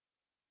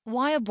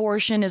Why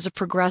Abortion is a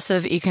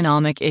Progressive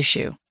Economic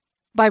Issue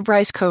by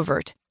Bryce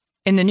Covert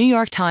in the New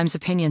York Times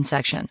opinion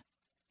section.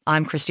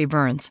 I'm Christy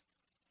Burns.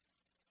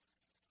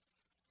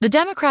 The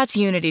Democrats'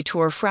 unity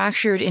tour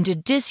fractured into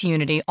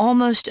disunity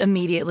almost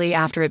immediately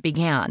after it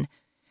began.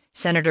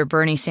 Senator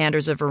Bernie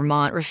Sanders of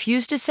Vermont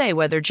refused to say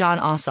whether Jon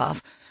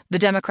Ossoff, the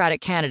Democratic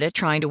candidate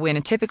trying to win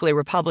a typically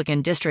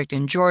Republican district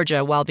in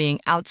Georgia while being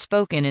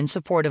outspoken in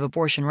support of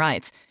abortion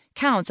rights,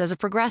 counts as a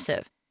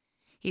progressive.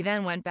 He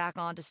then went back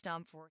on to stump for